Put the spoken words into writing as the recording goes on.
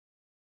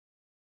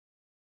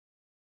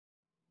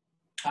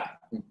Hi,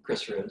 I'm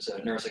Kristoffer Rhoads, a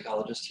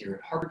neuropsychologist here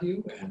at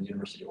Harborview and the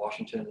University of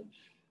Washington,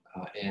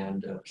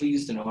 and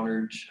pleased and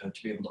honored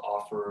to be able to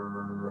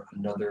offer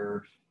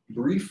another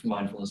brief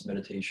mindfulness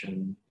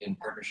meditation in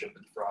partnership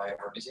with the Frye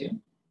Art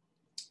Museum.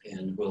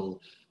 And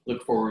we'll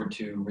look forward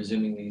to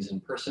resuming these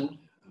in person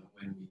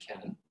when we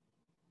can.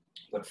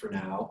 But for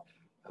now,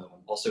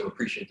 also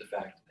appreciate the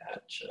fact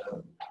that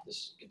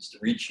this gets to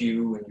reach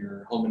you in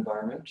your home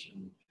environment,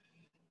 and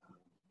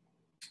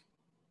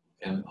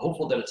I'm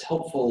hopeful that it's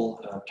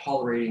helpful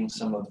tolerating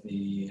some of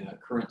the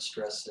current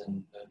stress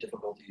and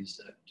difficulties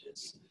that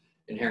is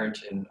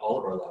inherent in all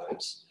of our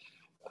lives.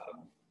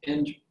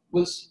 And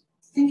was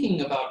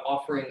thinking about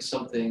offering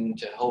something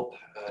to help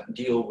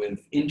deal with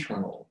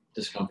internal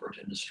discomfort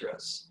and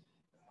distress,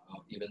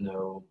 even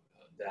though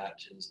that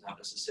is not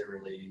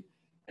necessarily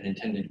an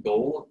intended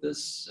goal of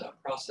this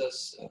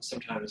process.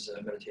 Sometimes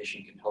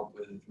meditation can help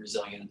with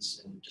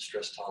resilience and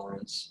distress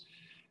tolerance.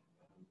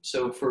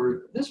 So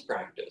for this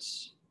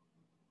practice,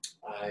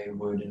 I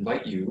would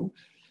invite you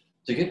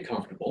to get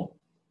comfortable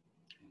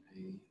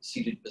in a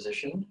seated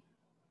position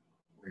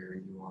where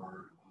you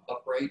are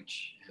upright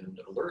and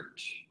alert.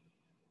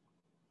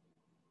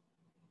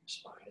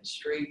 Spine is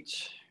straight,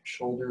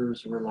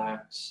 shoulders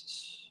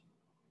relaxed.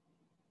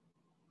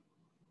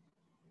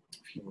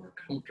 If you are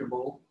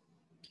comfortable,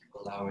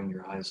 allowing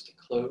your eyes to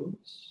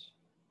close,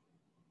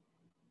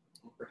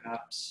 or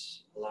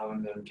perhaps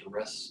allowing them to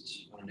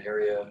rest on an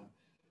area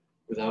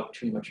without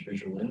too much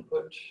visual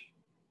input,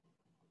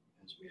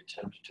 as we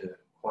attempt to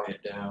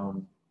quiet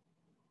down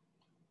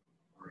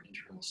our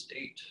internal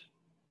state.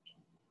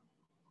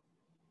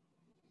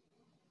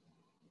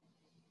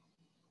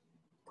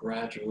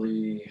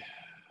 Gradually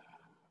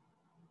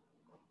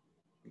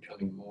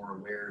becoming more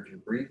aware of your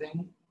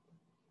breathing.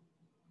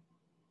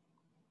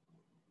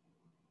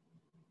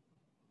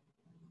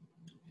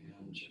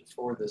 And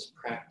for this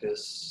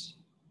practice,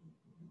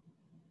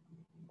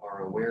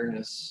 our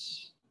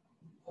awareness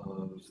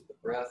of the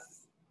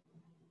breath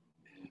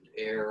and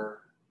air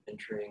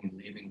entering and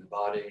leaving the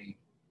body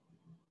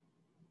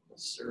will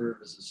serve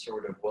as a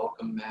sort of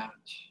welcome mat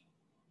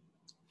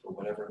for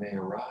whatever may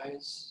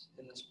arise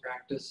in this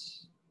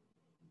practice.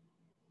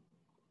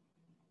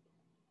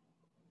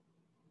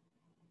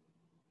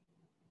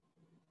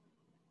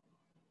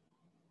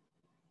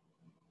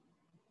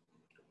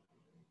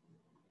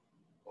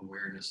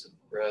 Awareness of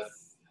the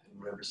breath and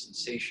whatever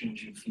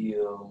sensations you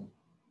feel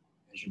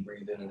as you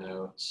breathe in and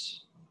out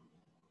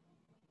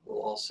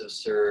will also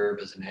serve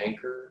as an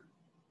anchor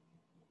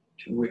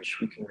to which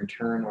we can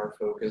return our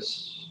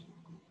focus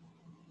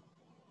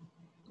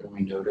when we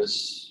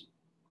notice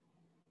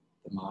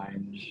the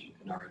mind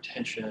and our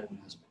attention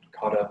has been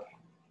caught up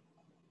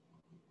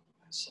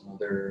by some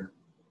other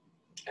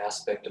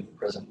aspect of the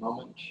present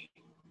moment,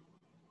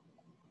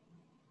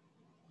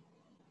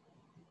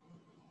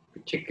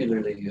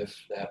 particularly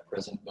if that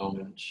present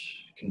moment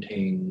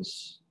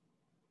contains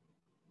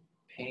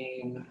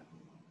pain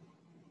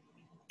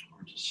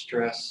or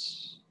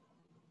distress,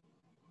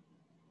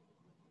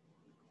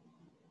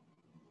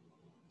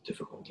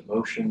 difficult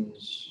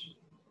emotions,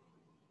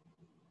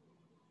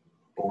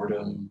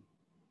 boredom,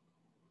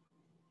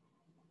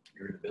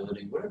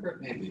 irritability, whatever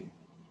it may be.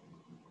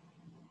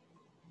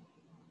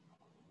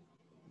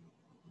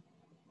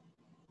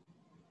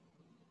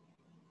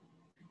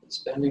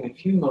 Spending a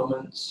few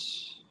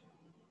moments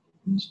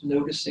just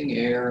noticing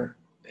air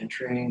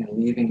entering and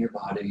leaving your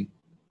body.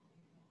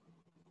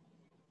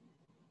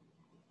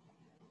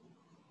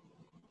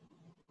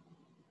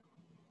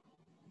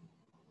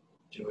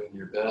 Doing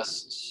your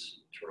best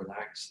to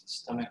relax the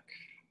stomach,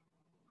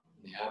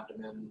 the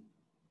abdomen,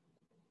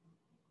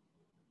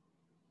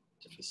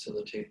 to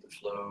facilitate the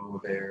flow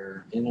of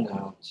air in and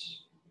out.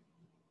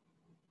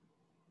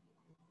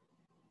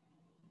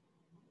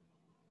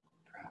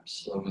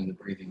 Perhaps slowing the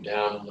breathing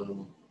down a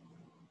little.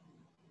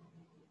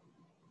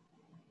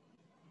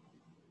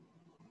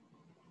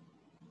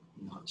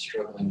 Not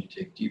struggling to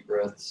take deep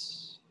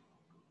breaths,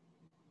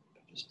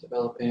 but just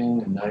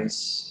developing a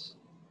nice,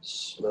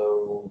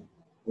 slow,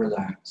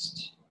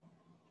 relaxed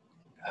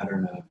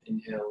pattern of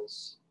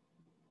inhales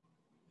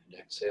and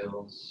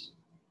exhales.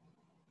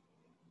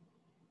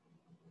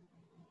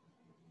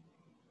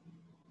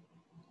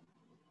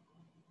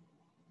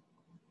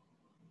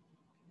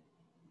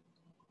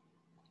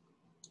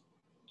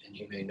 And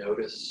you may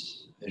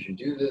notice as you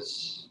do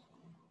this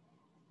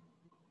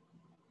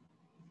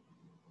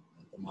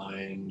that the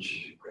mind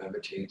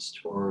gravitates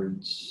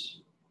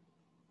towards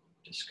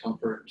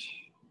discomfort.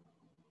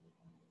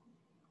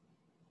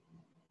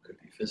 Could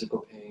be physical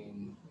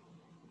pain,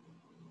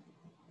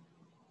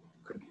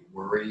 could be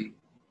worry,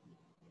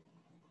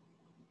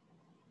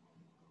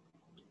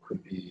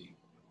 could be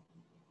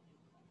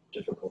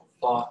difficult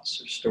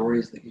thoughts or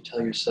stories that you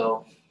tell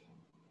yourself.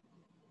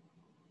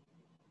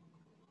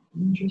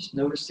 And just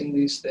noticing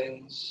these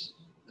things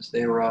as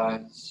they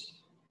arise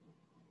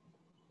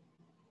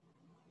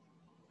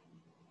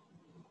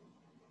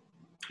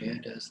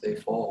and as they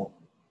fall,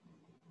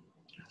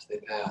 as they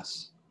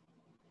pass.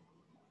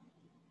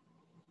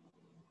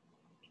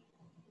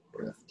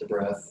 Breath to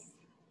breath,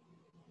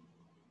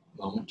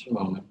 moment to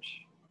moment,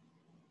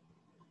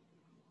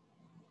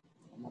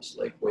 almost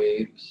like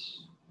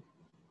waves.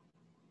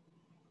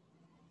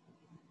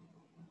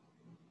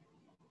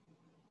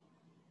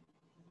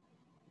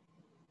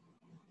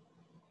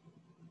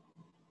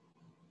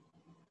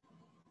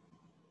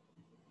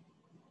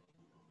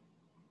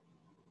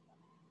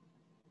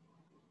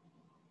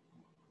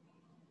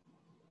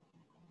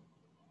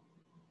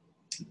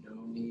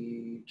 No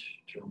need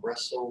to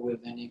wrestle with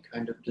any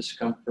kind of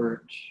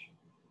discomfort.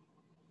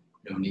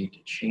 No need to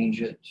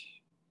change it,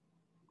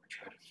 or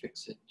try to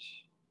fix it,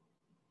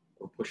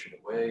 or push it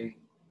away.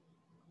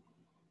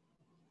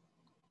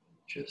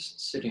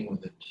 Just sitting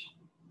with it,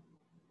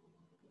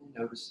 and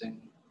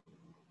noticing.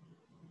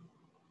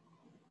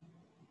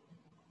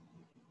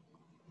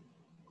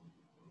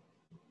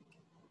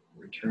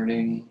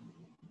 Returning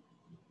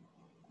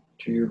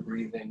to your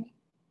breathing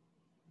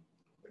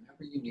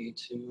whenever you need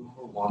to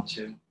or want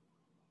to,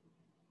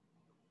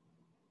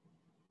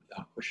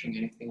 without pushing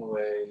anything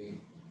away,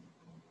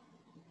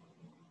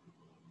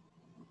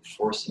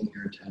 forcing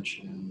your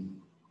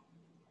attention,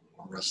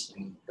 or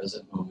wrestling in the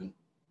present moment.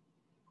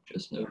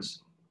 Just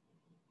noticing.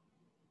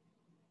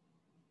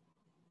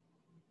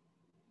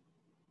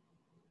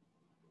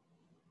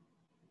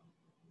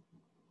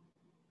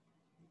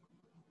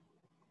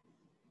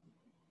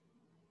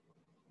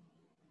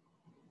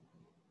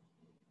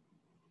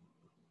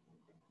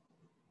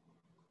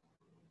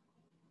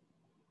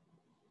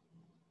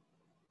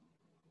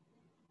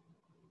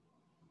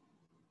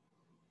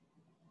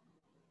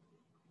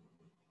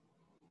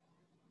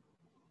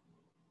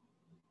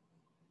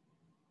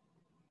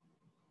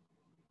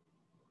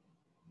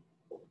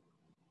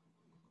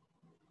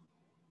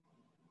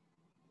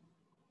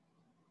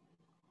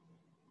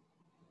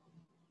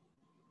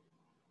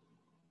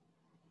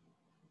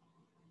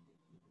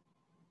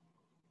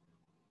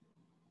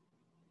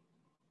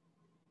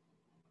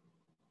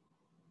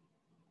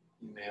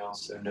 You may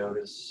also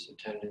notice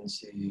a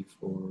tendency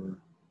for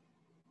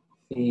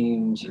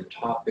themes or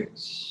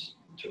topics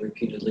to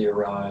repeatedly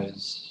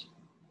arise.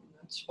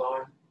 That's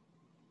fine.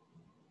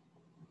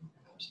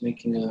 Perhaps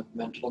making a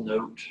mental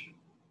note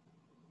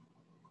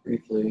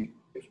briefly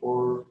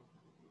before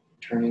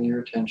turning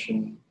your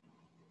attention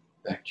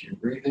back to your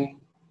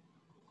breathing.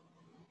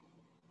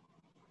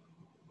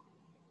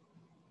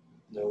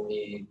 No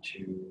need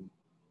to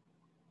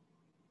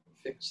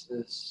fix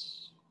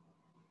this,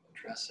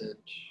 address it,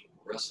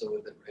 wrestle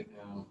with it right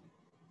now.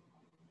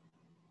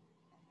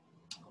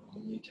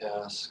 Only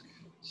task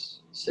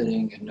is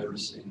sitting and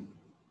noticing.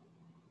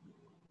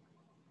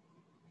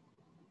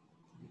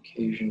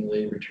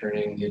 Occasionally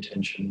returning the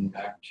attention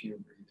back to your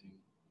breathing.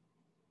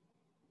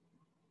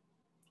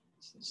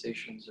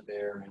 Sensations of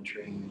air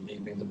entering and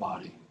leaving the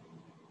body.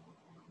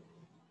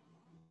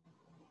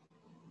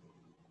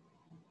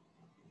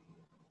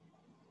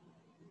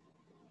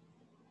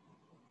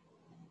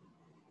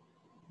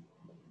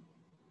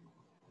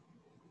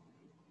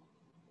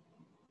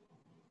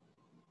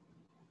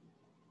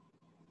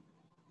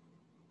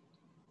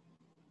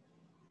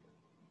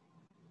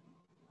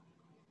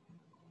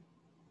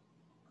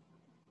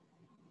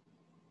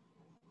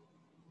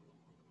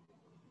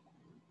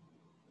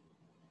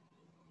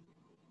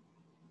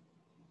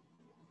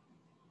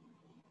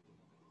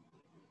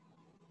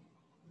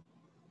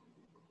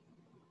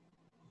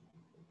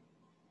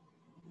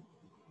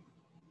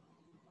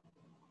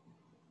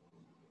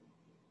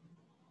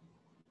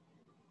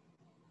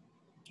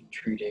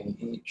 Treating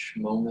each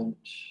moment,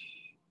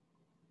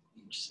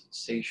 each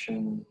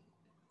sensation,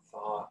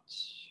 thought,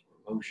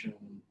 or emotion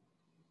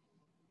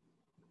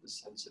with a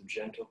sense of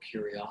gentle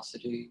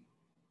curiosity,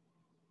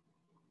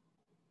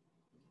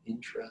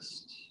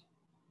 interest,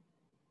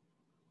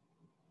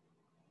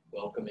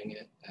 welcoming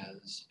it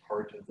as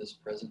part of this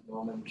present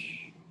moment,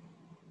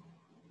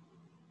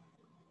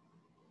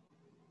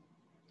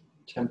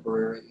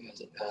 temporary as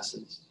it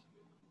passes.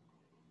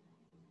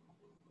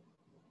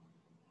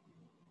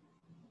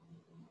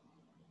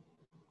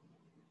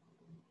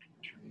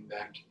 Turning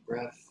back to the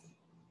breath.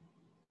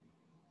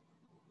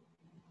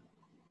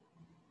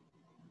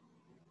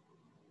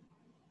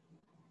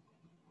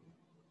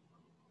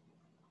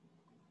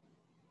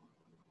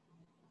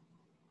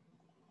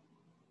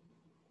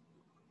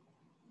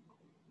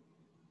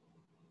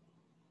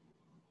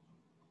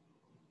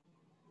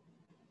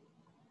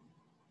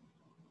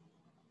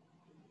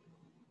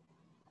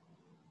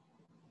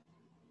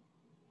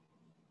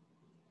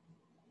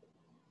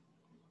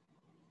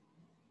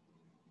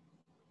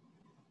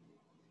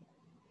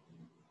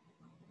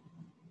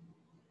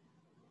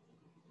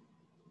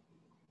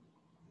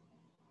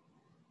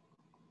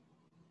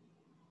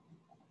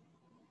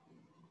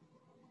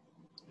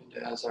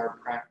 And as our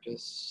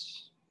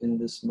practice in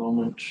this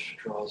moment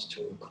draws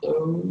to a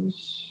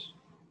close,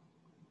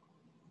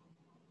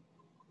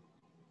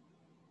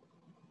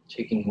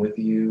 taking with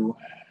you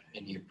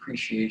any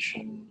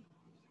appreciation,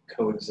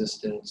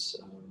 coexistence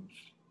of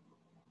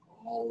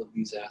all of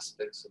these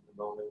aspects of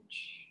the moment,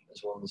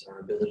 as well as our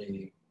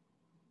ability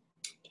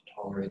to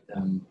tolerate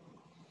them,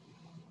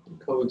 and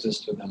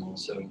coexist with them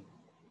also,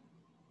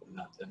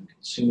 without them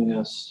consuming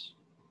us,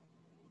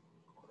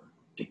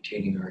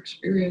 dictating our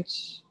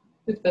experience,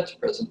 if that's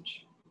present,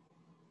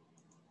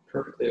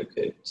 perfectly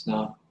okay. If it's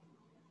not,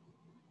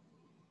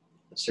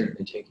 but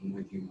certainly taking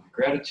with you my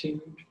gratitude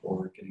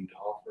for getting to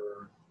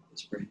offer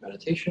this brief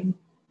meditation,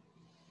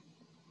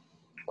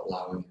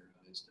 allowing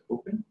your eyes to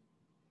open,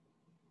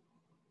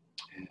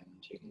 and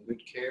taking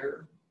good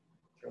care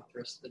throughout the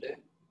rest of the day.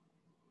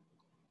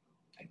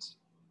 Thanks.